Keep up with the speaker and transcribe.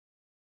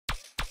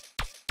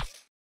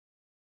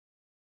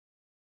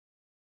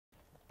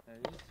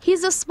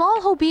He's a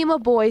small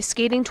Hobbema boy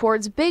skating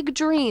towards big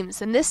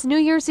dreams, and this New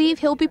Year's Eve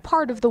he'll be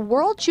part of the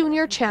World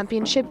Junior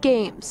Championship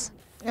Games.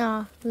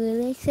 Oh,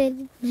 really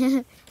excited.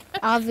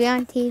 I'll be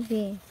on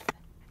TV.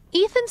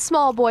 Ethan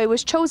Smallboy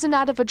was chosen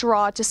out of a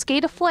draw to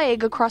skate a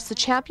flag across the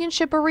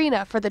championship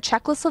arena for the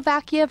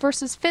Czechoslovakia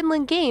versus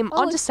Finland game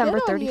on December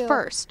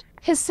 31st.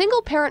 His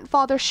single-parent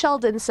father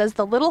Sheldon says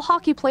the little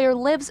hockey player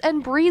lives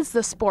and breathes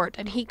the sport,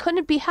 and he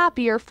couldn't be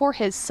happier for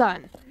his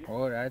son.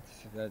 Oh,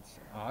 that's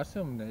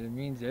awesome. It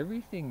means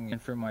everything.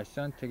 And for my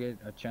son to get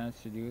a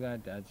chance to do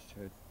that,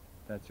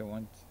 that's a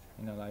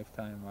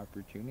once-in-a-lifetime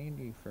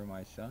opportunity for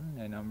my son.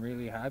 And I'm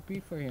really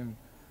happy for him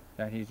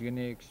that he's going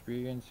to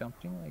experience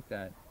something like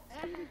that.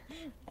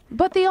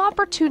 But the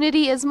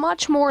opportunity is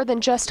much more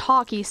than just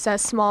hockey,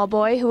 says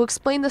Smallboy, who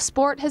explained the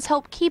sport has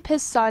helped keep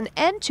his son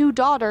and 2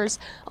 daughters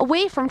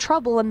away from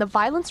trouble in the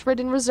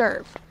violence-ridden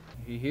reserve.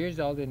 He hears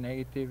all the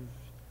negatives,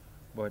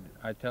 but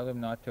I tell him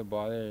not to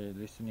bother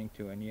listening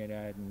to any of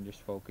that and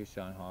just focus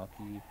on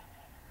hockey,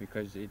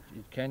 because it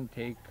can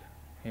take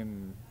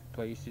him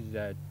places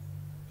that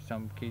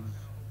some kids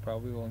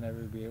probably will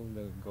never be able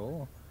to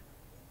go.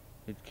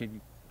 It could,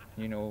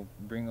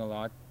 bring a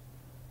lot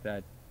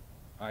that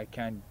I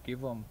can't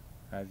give them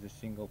as a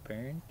single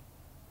parent.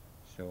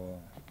 So,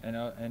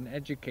 and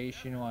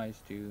education-wise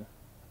too,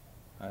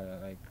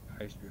 I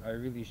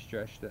really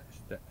stressed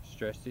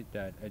it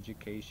that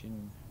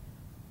education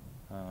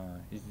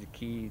is the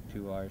key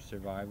to our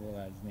survival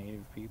as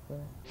Native people.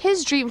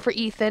 His dream for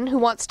Ethan, who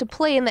wants to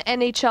play in the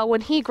NHL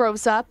when he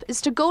grows up,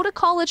 is to go to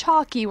college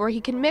hockey where he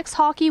can mix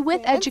hockey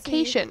with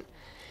education.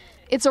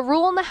 It's a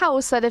rule in the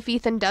house that if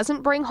Ethan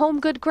doesn't bring home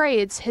good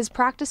grades, his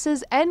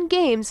practices and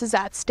games is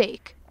at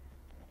stake.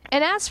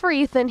 And as for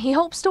Ethan, he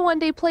hopes to one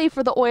day play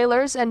for the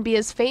Oilers and be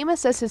as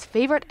famous as his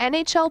favorite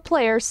NHL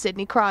player,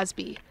 Sidney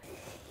Crosby.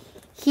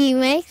 He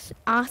makes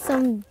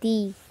awesome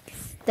deeds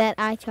that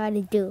I try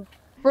to do.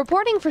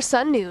 Reporting for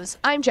Sun News,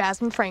 I'm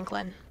Jasmine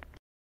Franklin.